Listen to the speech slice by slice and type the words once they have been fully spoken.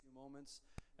moments.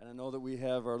 And I know that we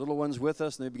have our little ones with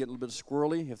us, and they'd be getting a little bit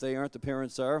squirrely. If they aren't, the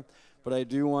parents are. But I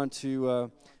do want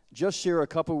to just share a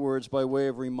couple words by way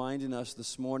of reminding us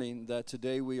this morning that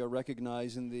today we are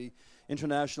recognizing the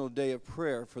International Day of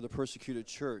Prayer for the Persecuted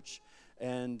Church.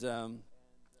 And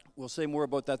we'll say more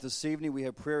about that this evening. We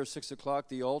have prayer at 6 o'clock,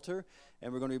 the altar,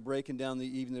 and we're going to be breaking down the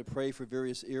evening to pray for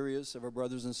various areas of our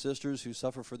brothers and sisters who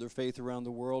suffer for their faith around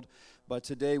the world. But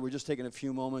today we're just taking a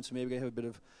few moments. Maybe I have a bit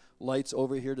of lights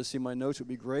over here to see my notes. It would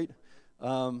be great.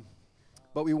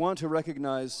 But we want to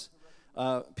recognize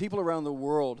people around the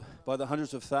world by the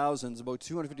hundreds of thousands, about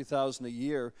 250,000 a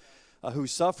year, who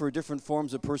suffer different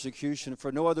forms of persecution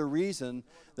for no other reason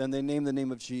than they name the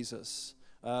name of Jesus.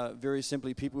 Very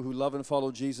simply, people who love and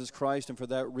follow Jesus Christ, and for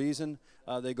that reason,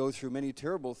 they go through many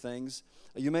terrible things.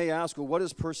 You may ask, well, what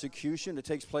is persecution? It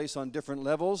takes place on different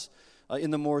levels.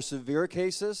 In the more severe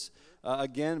cases,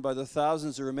 again, by the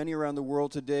thousands, there are many around the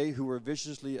world today who are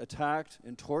viciously attacked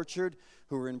and tortured,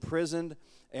 who are imprisoned,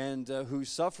 and who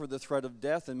suffer the threat of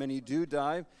death, and many do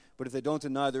die. But if they don't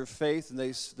deny their faith,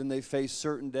 then they face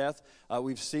certain death.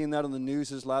 We've seen that on the news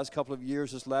this last couple of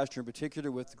years, this last year in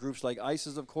particular, with groups like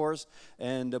ISIS, of course,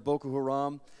 and Boko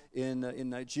Haram in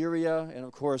Nigeria, and,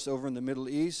 of course, over in the Middle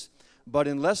East. But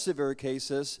in less severe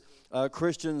cases,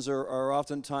 Christians are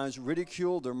oftentimes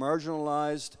ridiculed, they're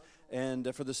marginalized,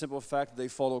 and for the simple fact that they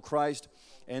follow Christ.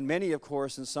 And many, of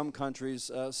course, in some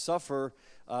countries suffer,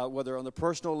 whether on the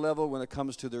personal level, when it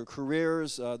comes to their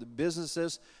careers, the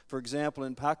businesses. For example,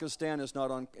 in Pakistan, it's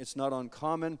not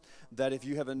uncommon that if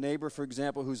you have a neighbor, for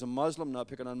example, who's a Muslim, not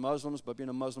picking on Muslims, but being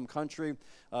a Muslim country,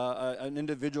 an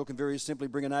individual can very simply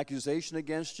bring an accusation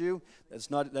against you. Has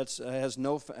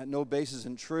no basis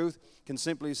in truth. Can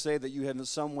simply say that you have in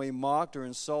some way mocked or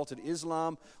insulted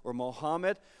Islam or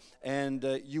Muhammad, and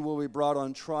you will be brought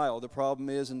on trial. The problem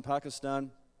is in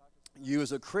Pakistan, you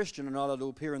as a Christian are not allowed to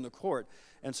appear in the court.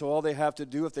 And so all they have to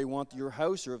do, if they want your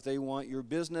house or if they want your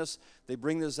business, they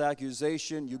bring this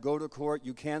accusation, you go to court,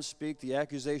 you can't speak, the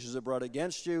accusations are brought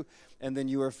against you, and then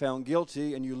you are found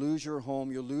guilty, and you lose your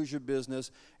home, you lose your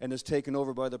business, and is taken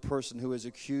over by the person who has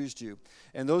accused you.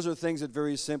 And those are things that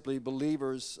very simply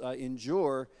believers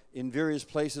endure in various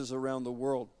places around the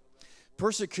world.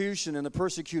 Persecution in the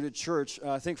persecuted church,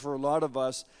 I think for a lot of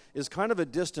us, is kind of a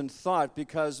distant thought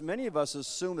because many of us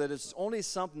assume that it's only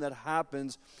something that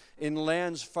happens in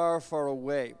lands far, far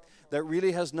away that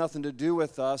really has nothing to do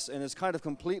with us and is kind of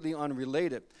completely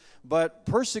unrelated. But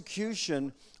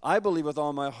persecution, I believe with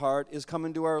all my heart, is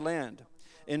coming to our land.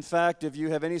 In fact, if you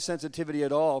have any sensitivity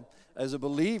at all, as a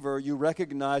believer, you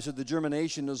recognize that the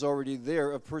germination is already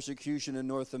there of persecution in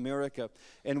North America,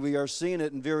 and we are seeing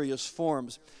it in various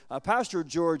forms. Pastor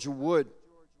George Wood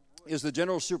is the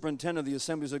General Superintendent of the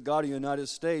Assemblies of God of the United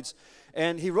States,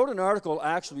 and he wrote an article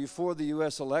actually before the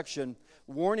U.S. election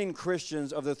warning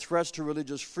Christians of the threats to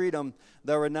religious freedom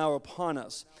that are now upon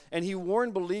us. And he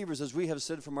warned believers, as we have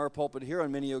said from our pulpit here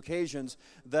on many occasions,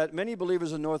 that many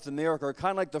believers in North America are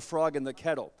kind of like the frog in the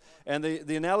kettle. And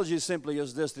the analogy simply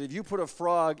is this, that if you put a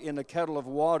frog in a kettle of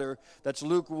water that's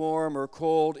lukewarm or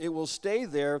cold, it will stay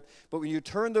there, but when you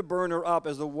turn the burner up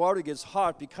as the water gets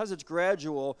hot, because it's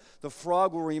gradual, the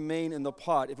frog will remain in the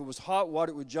pot. If it was hot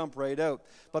water, it would jump right out.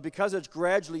 But because it's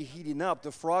gradually heating up,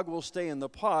 the frog will stay in the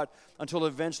pot until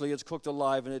eventually it's cooked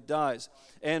alive and it dies.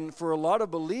 And for a lot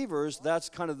of believers, that's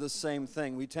kind of the same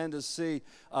thing. We tend to see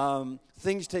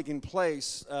things taking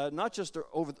place, not just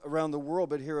around the world,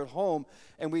 but here at home,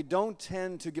 and we don't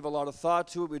tend to give a lot of thought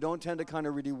to it. We don't tend to kind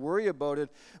of really worry about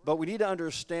it, but we need to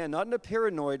understand, not in a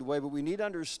paranoid way, but we need to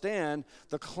understand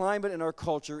the climate in our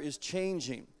culture is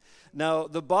changing. Now,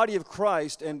 the body of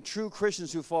Christ and true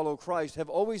Christians who follow Christ have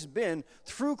always been,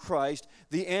 through Christ,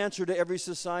 the answer to every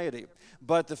society.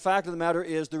 But the fact of the matter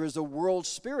is there is a world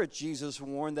spirit, Jesus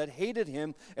warned, that hated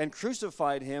him and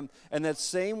crucified him, and that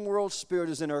same world spirit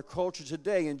is in our culture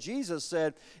today. And Jesus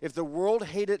said, if the world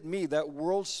hated me, that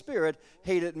world spirit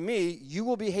hated me, you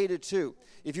will be hated too,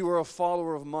 if you are a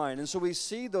follower of mine. And so we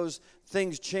see those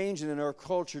things changing in our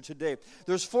culture today.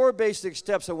 There's 4 basic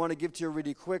steps I want to give to you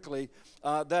really quickly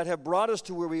that have brought us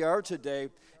to where we are today,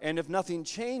 and if nothing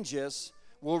changes,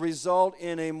 will result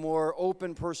in a more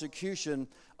open persecution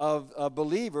of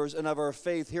believers and of our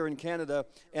faith here in Canada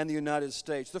and the United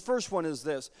States. The first one is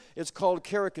this. It's called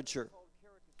caricature.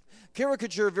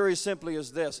 Caricature, very simply,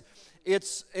 is this.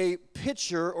 It's a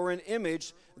picture or an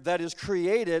image that is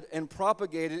created and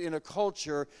propagated in a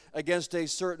culture against a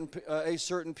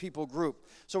certain people group.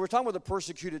 So we're talking about the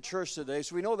persecuted church today.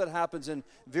 So we know that happens in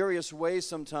various ways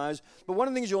sometimes. But one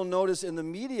of the things you'll notice in the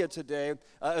media today,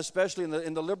 especially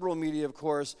in the liberal media, of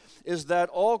course, is that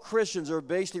all Christians are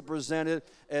basically presented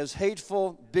as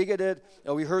hateful, bigoted.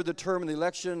 We heard the term in the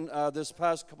election this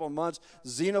past couple of months,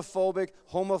 xenophobic,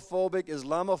 homophobic,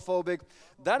 Islamophobic.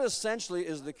 That essentially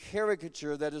is the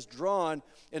caricature that is drawn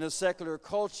in a secular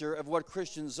culture of what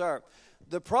Christians are.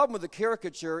 The problem with the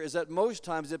caricature is that most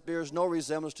times it bears no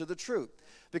resemblance to the truth.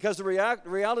 Because the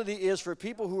reality is, for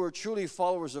people who are truly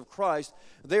followers of Christ,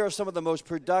 they are some of the most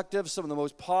productive, some of the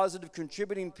most positive,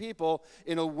 contributing people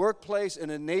in a workplace, in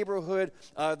a neighborhood.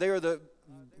 They are the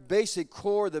basic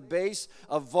core, the base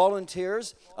of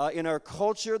volunteers in our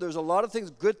culture. There's a lot of things,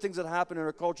 good things that happen in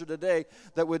our culture today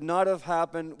that would not have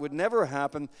happened, would never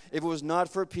happen if it was not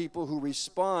for people who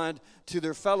respond to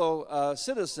their fellow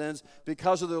citizens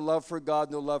because of their love for God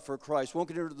and their love for Christ. Won't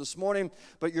get into it this morning,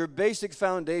 but your basic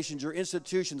foundations, your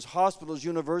institutions, hospitals,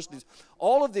 universities,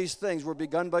 all of these things were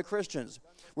begun by Christians.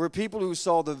 We're people who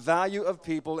saw the value of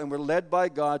people and were led by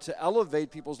God to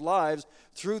elevate people's lives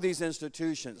through these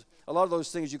institutions. A lot of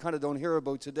those things you kind of don't hear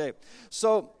about today.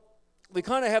 So we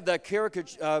kind of have that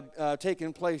caricature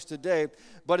taking place today,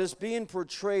 but it's being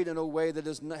portrayed in a way that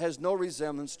has no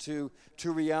resemblance to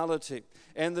reality.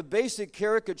 And the basic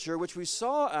caricature, which we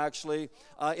saw actually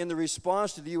in the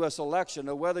response to the U.S. election,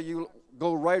 now whether you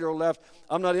go right or left,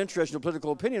 I'm not interested in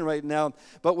political opinion right now,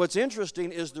 but what's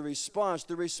interesting is the response.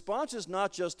 The response is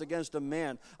not just against a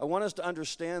man. I want us to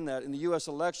understand that in the U.S.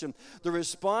 election, the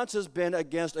response has been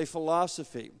against a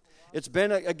philosophy. It's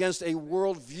been against a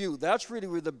worldview. That's really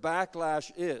where the backlash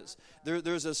is.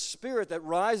 There's a spirit that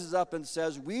rises up and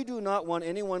says, we do not want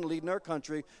anyone leading our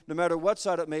country, no matter what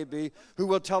side it may be, who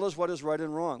will tell us what is right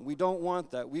and wrong. We don't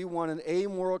want that. We want an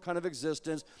amoral kind of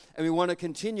existence, and we want to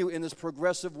continue in this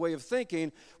progressive way of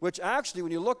thinking, which actually,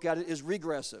 when you look at it, is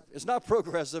regressive. It's not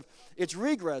progressive, it's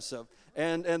regressive.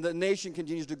 And the nation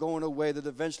continues to go in a way that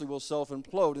eventually will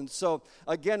self-implode. And so,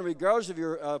 again, regardless of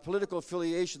your political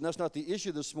affiliation, that's not the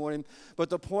issue this morning. But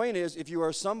the point is, if you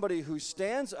are somebody who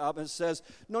stands up and says,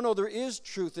 no, there is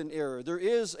truth in error. There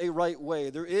is a right way.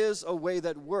 There is a way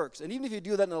that works. And even if you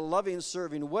do that in a loving,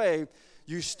 serving way,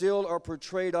 you still are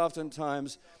portrayed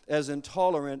oftentimes as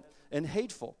intolerant and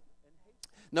hateful.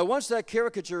 Now, once that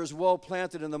caricature is well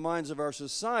planted in the minds of our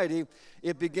society,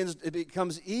 it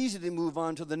becomes easy to move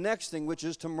on to the next thing, which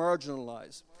is to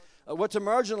marginalize. What to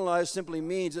marginalize simply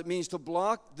means, it means to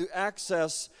block the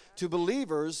access to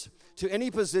believers to any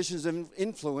positions of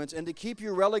influence and to keep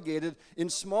you relegated in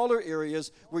smaller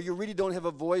areas where you really don't have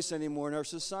a voice anymore in our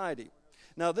society.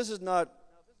 Now, this is not,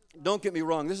 don't get me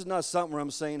wrong, this is not something where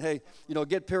I'm saying, hey,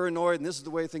 get paranoid and this is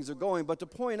the way things are going. But to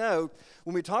point out,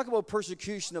 when we talk about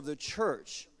persecution of the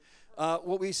church,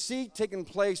 what we see taking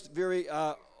place very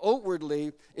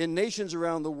outwardly in nations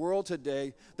around the world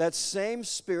today, that same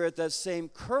spirit, that same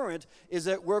current is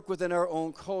at work within our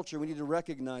own culture. We need to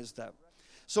recognize that.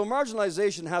 So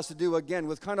marginalization has to do, again,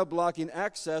 with kind of blocking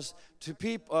access to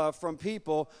from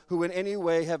people who in any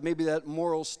way have maybe that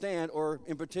moral stand or,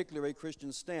 in particular, a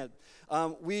Christian stand.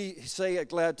 We say at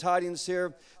Glad Tidings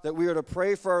here that we are to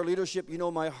pray for our leadership. You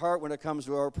know my heart when it comes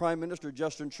to our Prime Minister,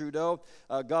 Justin Trudeau.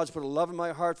 God's put a love in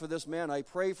my heart for this man. I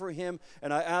pray for him,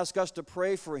 and I ask us to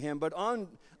pray for him. But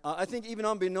I think even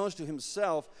unbeknownst to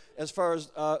himself, as far as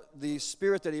the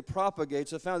spirit that he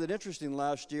propagates, I found it interesting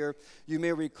last year. You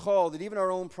may recall that even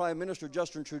our own Prime Minister,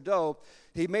 Justin Trudeau,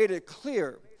 he made it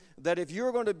clear that if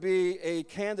you're going to be a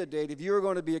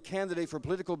candidate, for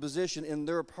political position in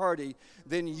their party,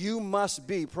 then you must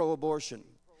be pro-abortion.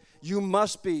 You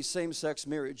must be same-sex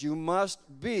marriage. You must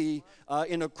be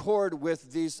in accord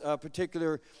with these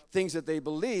particular things that they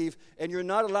believe, and you're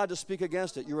not allowed to speak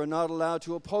against it. You are not allowed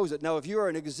to oppose it. Now, if you are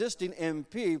an existing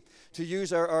MP, to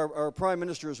use our Prime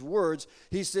Minister's words,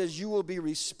 he says you will be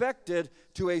respected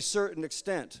to a certain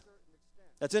extent.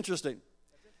 That's interesting.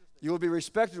 You will be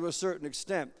respected to a certain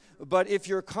extent. But if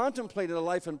you're contemplating a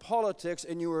life in politics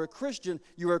and you are a Christian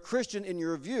in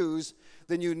your views,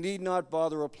 then you need not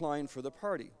bother applying for the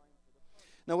party.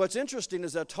 Now, what's interesting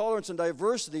is that tolerance and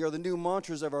diversity are the new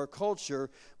mantras of our culture,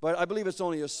 but I believe it's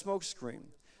only a smokescreen.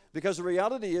 Because the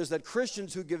reality is that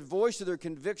Christians who give voice to their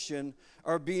conviction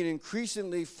are being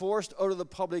increasingly forced out of the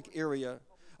public arena,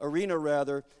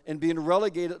 and being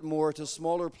relegated more to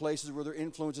smaller places where their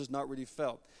influence is not really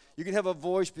felt. You can have a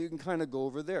voice, but you can kind of go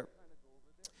over there.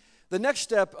 The next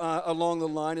step along the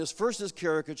line is, first is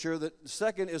caricature, the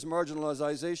second is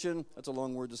marginalization, that's a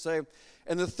long word to say,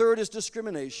 and the third is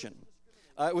discrimination.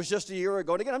 It was just a year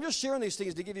ago. And again, I'm just sharing these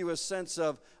things to give you a sense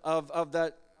of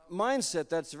that mindset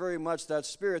that's very much that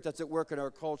spirit that's at work in our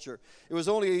culture. It was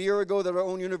only a year ago that our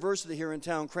own university here in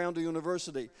town, Crowndale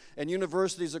University, and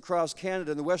universities across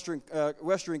Canada, and the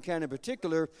Western Canada in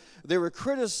particular, they were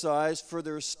criticized for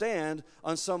their stand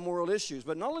on some moral issues.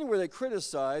 But not only were they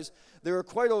criticized, they were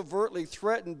quite overtly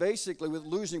threatened basically with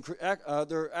losing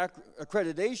their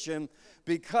accreditation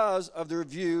because of their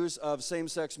views of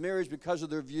same-sex marriage, because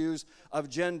of their views of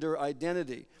gender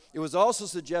identity. It was also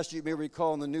suggested, you may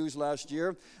recall in the news last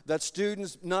year, that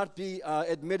students not be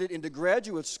admitted into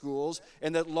graduate schools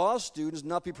and that law students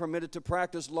not be permitted to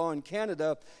practice law in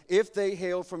Canada if they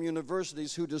hail from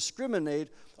universities who discriminate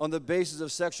on the basis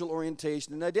of sexual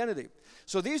orientation and identity.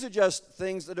 So these are just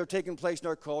things that are taking place in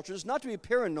our culture. It's not to be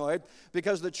paranoid,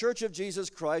 because the Church of Jesus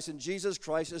Christ and Jesus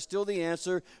Christ is still the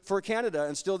answer for Canada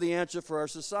and still the answer for our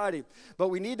society. But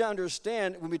we need to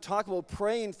understand, when we talk about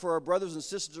praying for our brothers and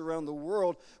sisters around the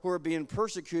world who are being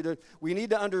persecuted, we need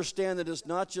to understand that it's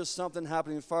not just something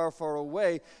happening far, far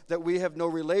away that we have no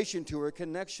relation to or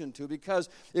connection to. Because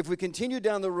if we continue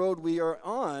down the road we are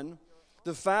on,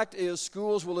 the fact is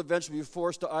schools will eventually be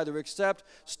forced to either accept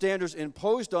standards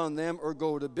imposed on them or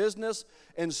go to business,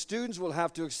 and students will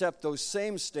have to accept those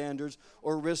same standards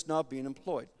or risk not being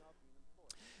employed.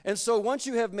 And so once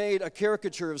you have made a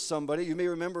caricature of somebody, you may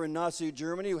remember in Nazi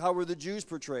Germany, how were the Jews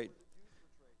portrayed?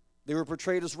 They were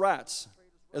portrayed as rats,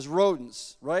 as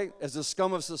rodents, right? As the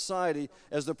scum of society,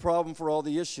 as the problem for all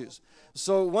the issues.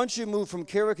 So once you move from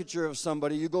caricature of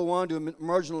somebody, you go on to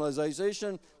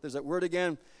marginalization, there's that word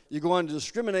again, you go on to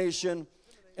discrimination,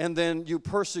 and then you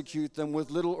persecute them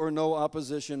with little or no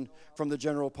opposition from the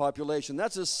general population.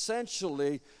 That's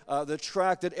essentially the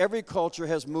track that every culture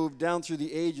has moved down through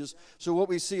the ages, so what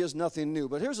we see is nothing new.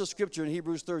 But here's a scripture in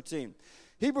Hebrews 13.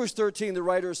 Hebrews 13, the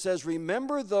writer says,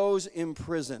 "Remember those in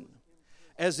prison,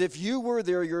 as if you were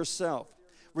there yourself.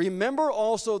 Remember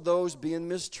also those being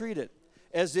mistreated,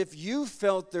 as if you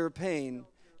felt their pain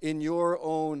in your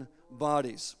own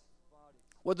bodies."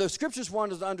 What the scriptures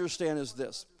want us to understand is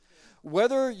this.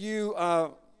 Whether you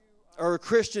are a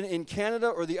Christian in Canada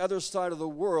or the other side of the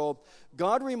world,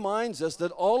 God reminds us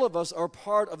that all of us are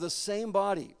part of the same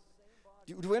body.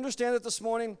 Do we understand that this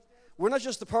morning? We're not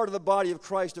just a part of the body of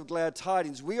Christ of glad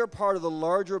tidings. We are part of the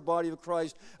larger body of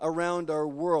Christ around our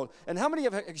world. And how many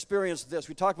have experienced this?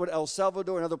 We talked about El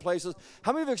Salvador and other places.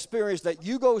 How many have experienced that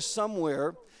you go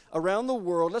somewhere around the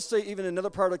world, let's say even another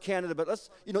part of Canada, but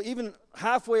even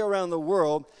halfway around the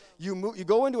world, you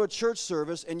go into a church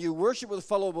service and you worship with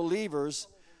fellow believers,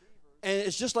 and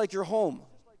it's just like you're home.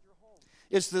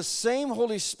 It's the same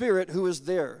Holy Spirit who is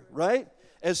there, right,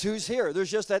 as who's here. There's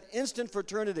just that instant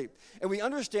fraternity. And we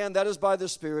understand that is by the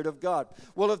Spirit of God.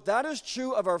 Well, if that is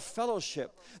true of our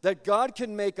fellowship, that God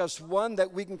can make us one,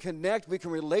 that we can connect, we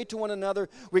can relate to one another,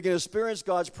 we can experience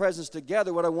God's presence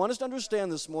together, what I want us to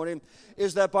understand this morning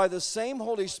is that by the same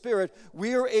Holy Spirit,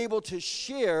 we are able to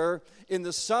share in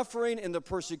the suffering, in the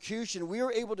persecution. We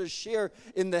are able to share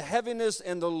in the heaviness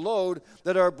and the load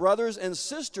that our brothers and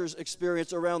sisters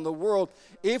experience around the world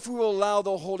if we will allow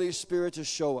the Holy Spirit to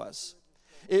show us.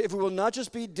 If we will not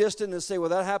just be distant and say, well,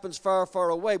 that happens far, far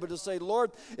away, but to say,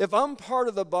 Lord, if I'm part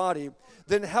of the body,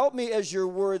 then help me, as your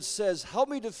word says, help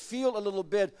me to feel a little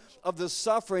bit of the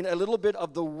suffering, a little bit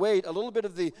of the weight, a little bit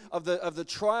of the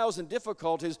trials and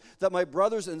difficulties that my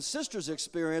brothers and sisters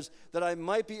experience, that I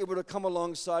might be able to come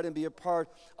alongside and be a part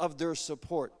of their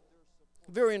support.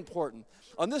 Very important.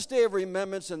 On this day of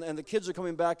remembrance, and the kids are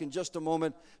coming back in just a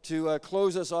moment to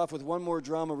close us off with one more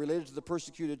drama related to the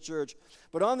persecuted church.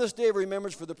 But on this day of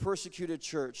remembrance for the persecuted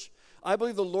church, I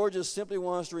believe the Lord just simply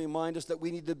wants to remind us that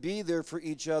we need to be there for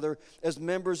each other as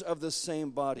members of the same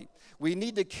body. We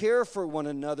need to care for one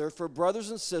another, for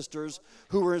brothers and sisters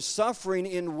who are suffering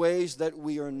in ways that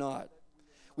we are not.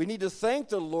 We need to thank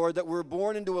the Lord that we're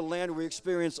born into a land where we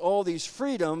experience all these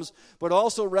freedoms, but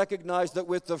also recognize that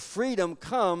with the freedom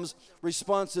comes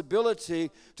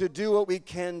responsibility to do what we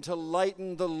can to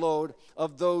lighten the load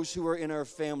of those who are in our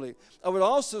family. I would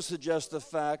also suggest the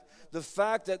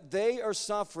fact that they are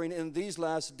suffering in these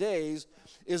last days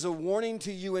is a warning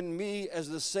to you and me as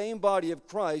the same body of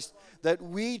Christ that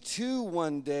we too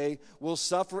one day will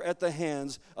suffer at the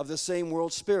hands of the same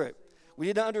world spirit. We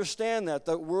need to understand that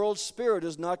the world spirit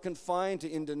is not confined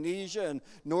to Indonesia and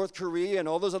North Korea and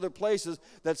all those other places.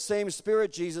 That same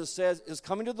spirit, Jesus says, is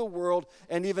coming to the world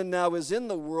and even now is in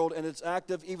the world, and it's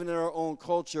active even in our own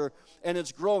culture, and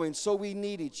it's growing. So we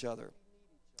need each other.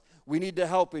 We need to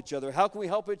help each other. How can we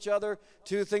help each other?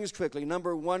 Two things quickly.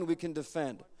 Number one, we can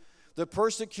defend. The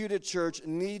persecuted church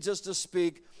needs us to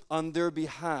speak on their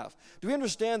behalf. Do we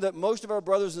understand that most of our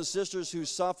brothers and sisters who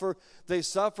suffer, they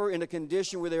suffer in a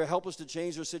condition where they are helpless to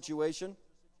change their situation?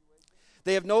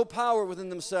 They have no power within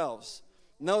themselves,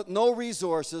 no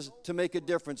resources to make a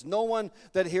difference, no one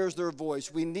that hears their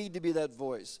voice. We need to be that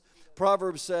voice.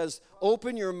 Proverbs says,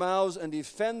 open your mouths and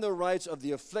defend the rights of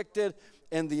the afflicted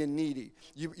and the needy.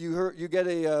 You get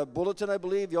a bulletin, I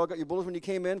believe. You all got your bulletin when you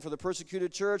came in for the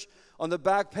persecuted church. On the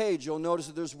back page, you'll notice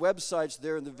that there's websites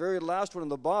there. And the very last one on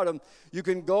the bottom, you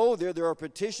can go there. There are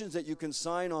petitions that you can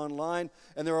sign online.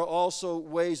 And there are also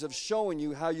ways of showing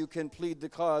you how you can plead the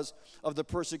cause of the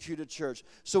persecuted church.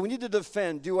 So we need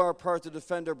to do our part to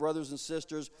defend our brothers and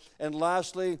sisters. And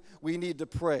lastly, we need to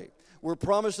pray. We're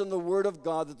promised in the Word of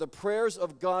God that the prayers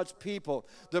of God's people,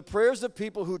 the prayers of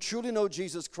people who truly know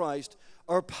Jesus Christ,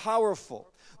 are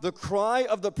powerful. The cry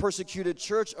of the persecuted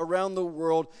church around the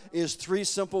world is 3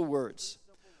 simple words.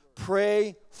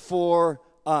 Pray for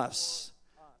us.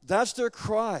 That's their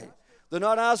cry. They're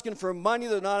not asking for money.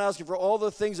 They're not asking for all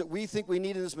the things that we think we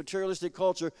need in this materialistic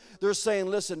culture. They're saying,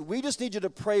 listen, we just need you to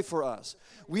pray for us.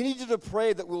 We need you to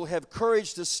pray that we'll have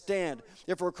courage to stand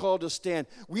if we're called to stand.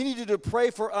 We need you to pray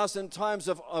for us in times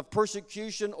of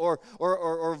persecution or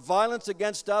violence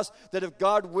against us, that if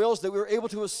God wills, that we're able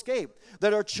to escape,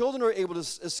 that our children are able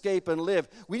to escape and live.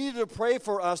 We need you to pray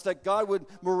for us that God would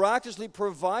miraculously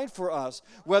provide for us,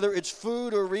 whether it's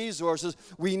food or resources.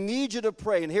 We need you to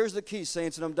pray. And here's the key,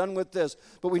 saints, and I'm done with this.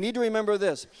 But we need to remember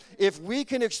this. If we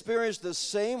can experience the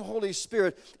same Holy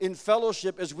Spirit in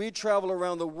fellowship as we travel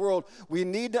around the world, we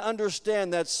need to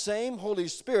understand that same Holy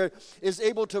Spirit is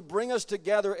able to bring us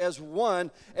together as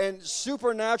one, and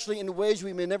supernaturally in ways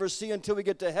we may never see until we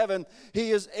get to heaven,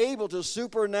 He is able to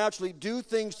supernaturally do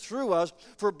things through us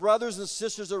for brothers and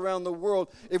sisters around the world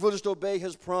if we'll just obey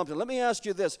His prompting. Let me ask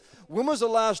you this. When was the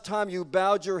last time you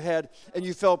bowed your head and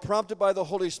you felt prompted by the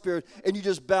Holy Spirit and you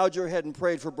just bowed your head and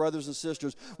prayed for brothers and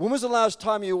sisters? When was the last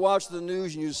time you watched the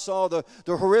news and you saw the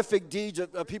horrific deeds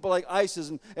of people like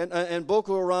ISIS and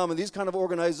Boko Haram and these kind of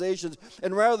organizations,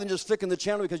 and rather than just flicking the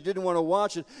channel because you didn't want to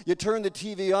watch it, you turned the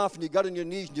TV off and you got on your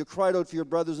knees and you cried out for your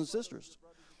brothers and sisters?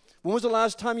 When was the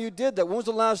last time you did that? When was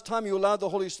the last time you allowed the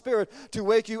Holy Spirit to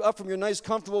wake you up from your nice,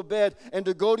 comfortable bed and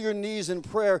to go to your knees in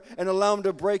prayer and allow Him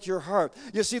to break your heart?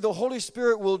 You see, the Holy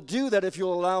Spirit will do that if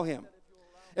you'll allow Him.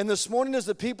 And this morning as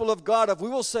the people of God, if we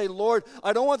will say, Lord,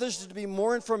 I don't want this to be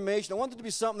more information. I want it to be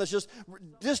something that's just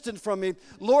distant from me.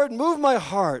 Lord, move my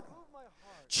heart.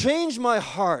 Change my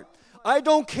heart. I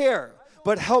don't care,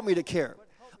 but help me to care.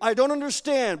 I don't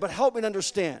understand, but help me to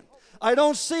understand. I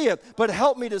don't see it, but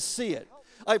help me to see it.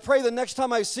 I pray the next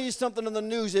time I see something in the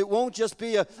news, it won't just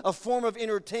be a form of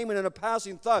entertainment and a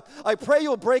passing thought. I pray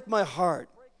You'll break my heart.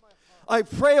 I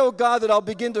pray, oh God, that I'll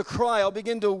begin to cry, I'll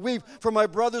begin to weep for my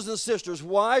brothers and sisters.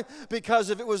 Why? Because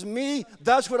if it was me,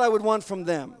 that's what I would want from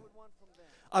them.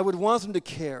 I would want them to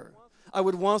care. I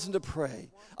would want them to pray.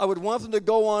 I would want them to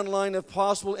go online if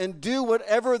possible and do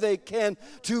whatever they can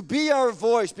to be our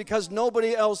voice because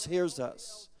nobody else hears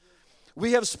us.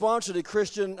 We have sponsored a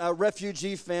Christian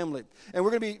refugee family, and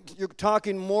we're going to be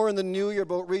talking more in the new year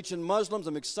about reaching Muslims.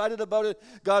 I'm excited about it.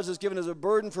 God has given us a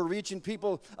burden for reaching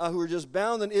people who are just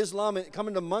bound in Islam and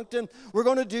coming to Moncton. We're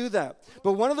going to do that.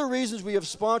 But one of the reasons we have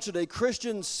sponsored a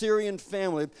Christian Syrian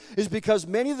family is because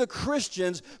many of the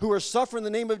Christians who are suffering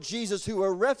in the name of Jesus, who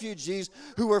are refugees,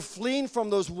 who are fleeing from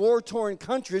those war-torn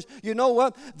countries, you know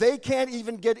what? They can't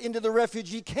even get into the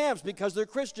refugee camps because they're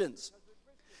Christians.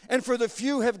 And for the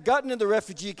few have gotten in the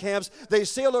refugee camps, they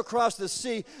sail across the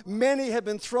sea. Many have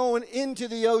been thrown into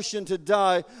the ocean to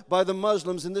die by the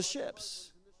Muslims in the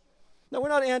ships. Now, we're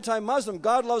not anti-Muslim.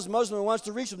 God loves Muslims and wants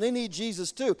to reach them. They need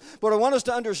Jesus too. But what I want us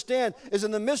to understand is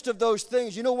in the midst of those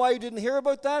things, you know why you didn't hear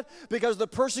about that? Because the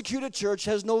persecuted church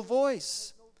has no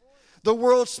voice. The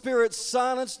world spirit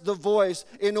silenced the voice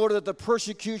in order that the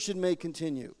persecution may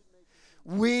continue.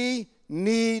 We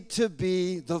need to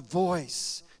be the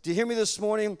voice. Do you hear me this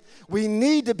morning? We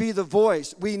need to be the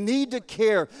voice. We need to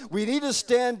care. We need to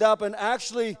stand up and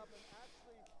actually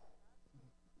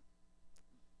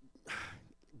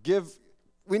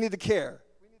we need to care.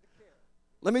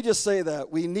 Let me just say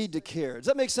that. We need to care. Does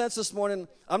that make sense this morning?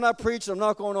 I'm not preaching. I'm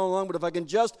not going on long, but if I can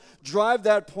just drive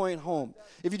that point home.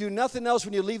 If you do nothing else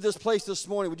when you leave this place this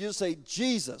morning, would you just say,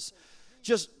 Jesus,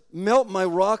 just melt my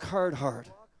rock-hard heart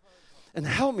and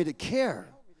help me to care.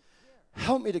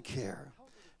 Help me to care.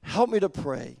 Help me to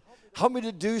pray. Help me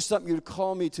to do something you'd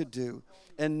call me to do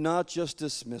and not just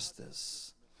dismiss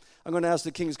this. I'm going to ask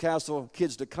the King's Castle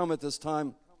kids to come at this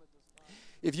time.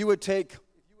 If you would take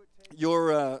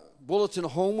your bulletin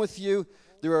home with you,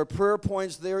 There are prayer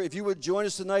points there. If you would join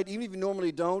us tonight, even if you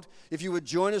normally don't, if you would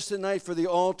join us tonight for the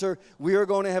altar, we are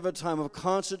going to have a time of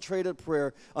concentrated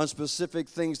prayer on specific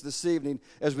things this evening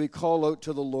as we call out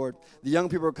to the Lord. The young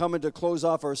people are coming to close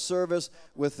off our service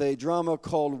with a drama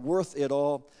called Worth It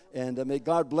All. And may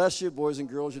God bless you, boys and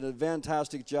girls. You did a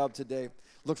fantastic job today.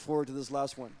 Look forward to this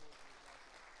last one.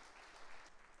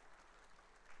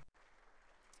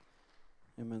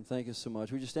 Amen. Thank you so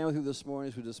much. Would you stand with me this morning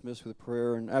as we dismiss with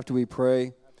prayer? And after we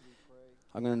pray,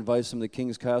 I'm going to invite some of the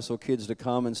King's Castle kids to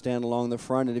come and stand along the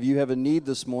front. And if you have a need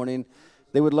this morning,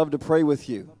 they would love to pray with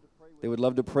you. They would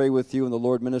love to pray with you, and the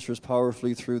Lord ministers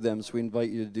powerfully through them. So we invite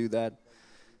you to do that.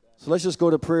 So let's just go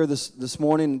to prayer this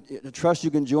morning. I trust you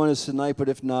can join us tonight, but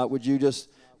if not, would you just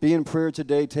be in prayer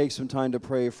today? Take some time to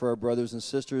pray for our brothers and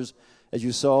sisters. As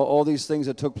you saw, all these things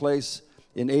that took place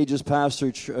in ages past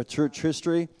through church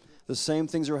history, the same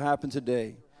things are happening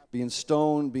today. Being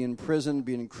stoned, being imprisoned,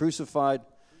 being crucified,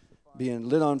 being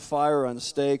lit on fire on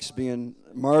stakes, being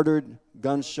martyred,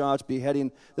 gunshots,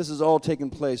 beheading. This is all taking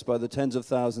place by the tens of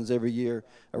thousands every year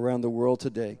around the world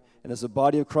today. And as a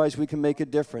body of Christ, we can make a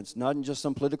difference, not in just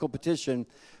some political petition.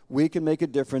 We can make a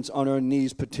difference on our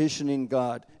knees petitioning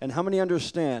God. And how many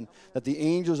understand that the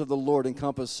angels of the Lord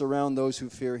surround those who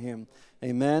fear him?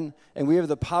 Amen. And we have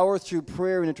the power through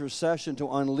prayer and intercession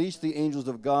to unleash the angels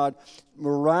of God,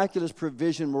 miraculous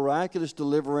provision, miraculous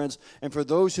deliverance, and for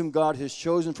those whom God has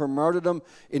chosen for martyrdom,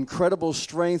 incredible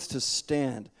strength to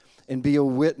stand and be a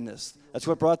witness. That's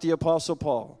what brought the Apostle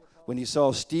Paul. When he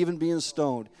saw Stephen being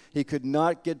stoned, he could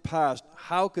not get past,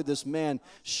 how could this man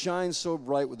shine so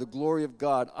bright with the glory of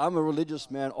God? I'm a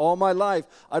religious man all my life.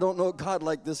 I don't know God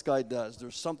like this guy does.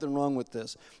 There's something wrong with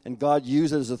this. And God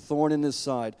used it as a thorn in his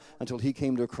side until he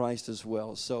came to Christ as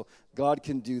well. So God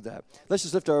can do that. Let's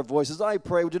just lift our voices. I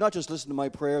pray, would you not just listen to my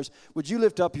prayers? Would you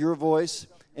lift up your voice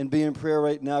and be in prayer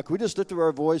right now? Can we just lift up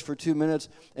our voice for 2 minutes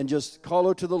and just call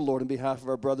out to the Lord on behalf of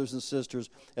our brothers and sisters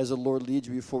as the Lord leads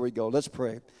you before we go? Let's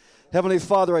pray. Heavenly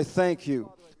Father, I thank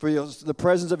you for the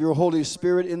presence of your Holy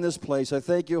Spirit in this place. I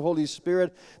thank you, Holy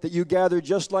Spirit, that you gather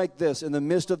just like this in the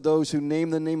midst of those who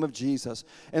name the name of Jesus.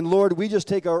 And Lord, we just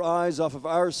take our eyes off of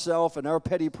ourselves and our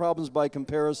petty problems by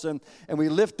comparison, and we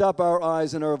lift up our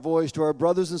eyes and our voice to our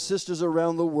brothers and sisters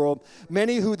around the world,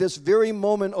 many who this very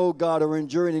moment, oh God, are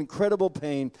enduring incredible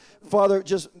pain. Father,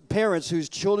 just parents whose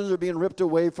children are being ripped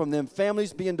away from them,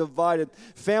 families being divided,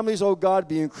 families, oh God,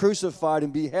 being crucified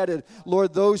and beheaded.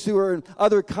 Lord, those who are in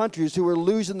other countries who are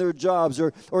losing their jobs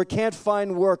or can't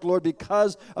find work, Lord,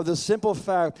 because of the simple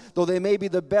fact, though they may be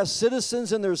the best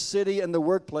citizens in their city and the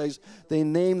workplace, they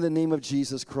name the name of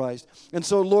Jesus Christ. And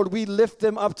so, Lord, we lift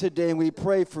them up today and we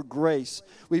pray for grace.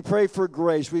 We pray for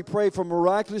grace. We pray for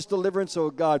miraculous deliverance,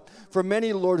 oh God, for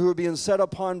many, Lord, who are being set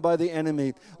upon by the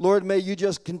enemy. Lord, may you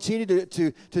just continue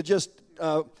to just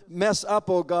mess up,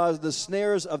 oh God, the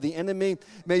snares of the enemy.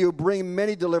 May you bring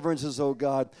many deliverances, oh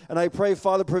God. And I pray,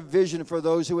 Father, provision for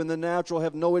those who in the natural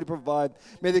have no way to provide.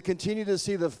 May they continue to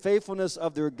see the faithfulness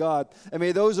of their God. And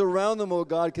may those around them, oh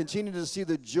God, continue to see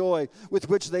the joy with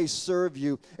which they serve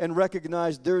you and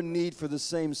recognize their need for the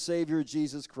same Savior,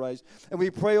 Jesus Christ. And we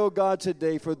pray, oh God,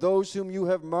 today for those whom you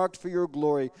have marked for your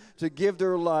glory to give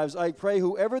their lives. I pray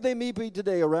whoever they may be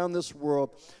today around this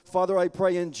world, Father, I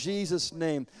pray in Jesus'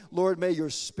 name, Lord, may your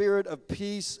spirit of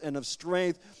peace and of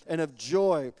strength and of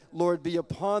joy, Lord, be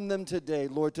upon them today,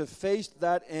 Lord, to face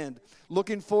that end.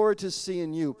 Looking forward to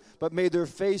seeing you, but may their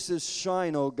faces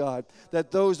shine, oh God,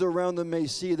 that those around them may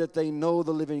see that they know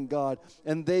the living God,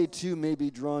 and they too may be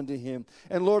drawn to him.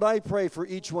 And Lord, I pray for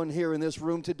each one here in this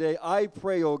room today. I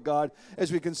pray, oh God,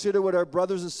 as we consider what our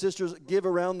brothers and sisters give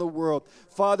around the world,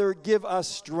 Father, give us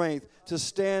strength to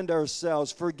stand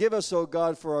ourselves. Forgive us, oh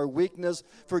God, for our weakness.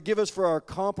 Forgive us for our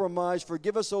compromise.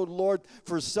 Forgive us, oh Lord,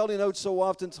 for selling out so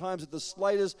oftentimes at the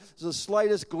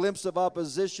slightest glimpse of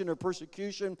opposition or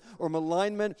persecution or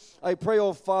alignment. I pray,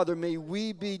 oh Father, may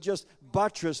we be just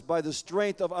buttressed by the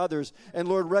strength of others. And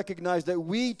Lord, recognize that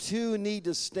we too need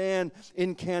to stand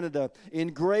in Canada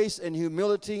in grace and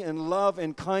humility and love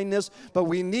and kindness. But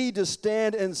we need to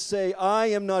stand and say, I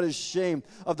am not ashamed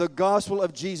of the gospel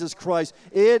of Jesus Christ.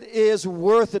 It is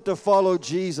worth it to follow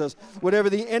Jesus. Whatever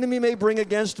the enemy may bring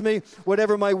against me,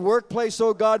 whatever my workplace,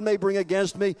 oh God, may bring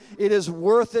against me, it is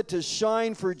worth it to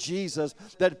shine for Jesus,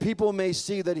 that people may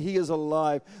see that he is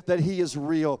alive, that he is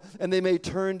real, and they may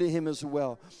turn to him as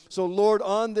well. So Lord,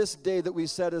 on this day that we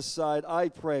set aside, I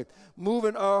pray, move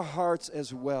in our hearts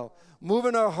as well. Move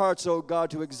in our hearts, oh God,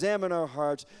 to examine our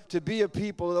hearts, to be a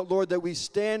people, that, Lord, that we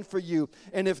stand for you.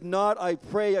 And if not, I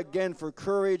pray again for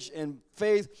courage and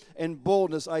faith and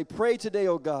boldness. I pray today,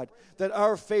 oh God, that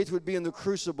our faith would be in the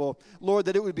crucible. Lord,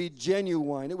 that it would be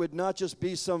genuine. It would not just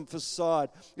be some facade.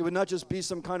 It would not just be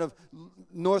some kind of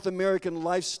North American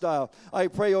lifestyle. I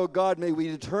pray, oh God, may we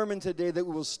determine today that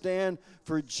we will stand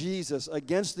for Jesus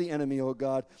against the enemy, oh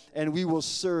God, and we will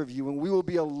serve you, and we will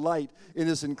be a light in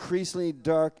this increasingly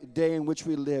dark day in which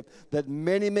we live, that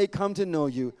many may come to know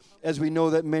you, as we know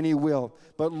that many will.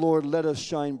 But Lord, let us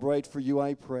shine bright for you,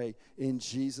 I pray, in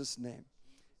Jesus' name.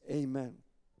 Amen.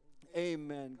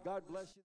 Amen. God bless you.